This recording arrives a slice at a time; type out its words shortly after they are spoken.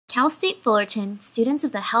Cal State Fullerton, students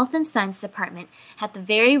of the Health and Science Department had the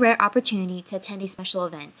very rare opportunity to attend a special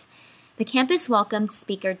event. The campus welcomed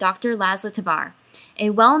speaker Dr. Laszlo Tabar, a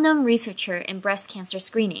well-known researcher in breast cancer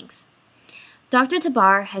screenings. Dr.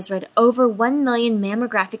 Tabar has read over 1 million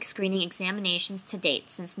mammographic screening examinations to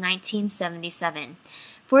date since 1977.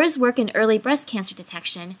 For his work in early breast cancer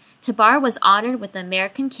detection, Tabar was honored with the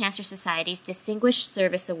American Cancer Society's Distinguished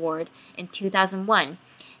Service Award in 2001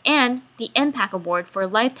 and the Impact Award for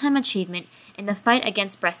Lifetime Achievement in the Fight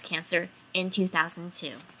Against Breast Cancer in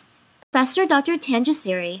 2002. Professor Dr.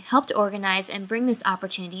 Tanjasiri helped organize and bring this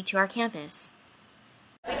opportunity to our campus.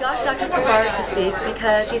 We got Dr. Tabar to speak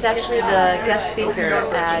because he's actually the guest speaker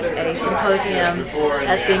at a symposium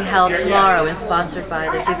that's being held tomorrow and sponsored by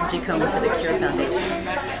the Susan G. Komen for the Cure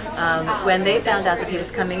Foundation. When they found out that he was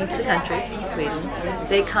coming into the country from Sweden,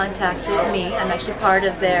 they contacted me. I'm actually part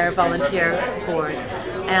of their volunteer board,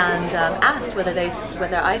 and asked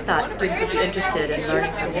whether I thought students would be interested in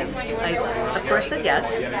learning from him. I, of course, said yes,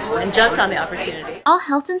 and jumped on the opportunity. All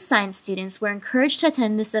health and science students were encouraged to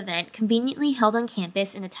attend this event conveniently held on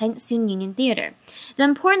campus in the Titan Student Union Theater. The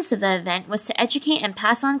importance of the event was to educate and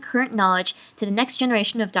pass on current knowledge to the next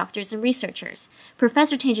generation of doctors and researchers.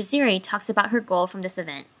 Professor Tanjasiri talks about her goal from this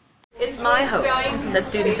event. It's my hope that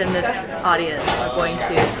students in this audience are going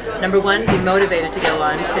to, number one, be motivated to go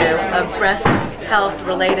on to a breast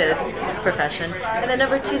health-related profession, and then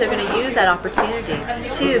number two, they're going to use that opportunity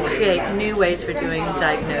to create new ways for doing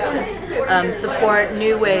diagnosis, support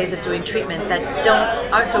new ways of doing treatment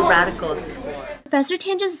that aren't so radical as before. Professor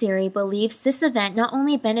Tanjasiri believes this event not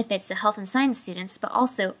only benefits the health and science students, but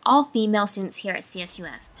also all female students here at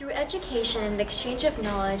CSUF. Through education and the exchange of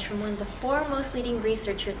knowledge from one of the foremost leading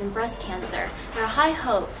researchers in breast cancer, there are high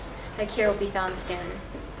hopes that cure will be found soon,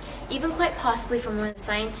 even quite possibly from one of the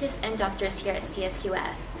scientists and doctors here at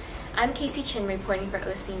CSUF. I'm Casey Chin reporting for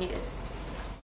OC News.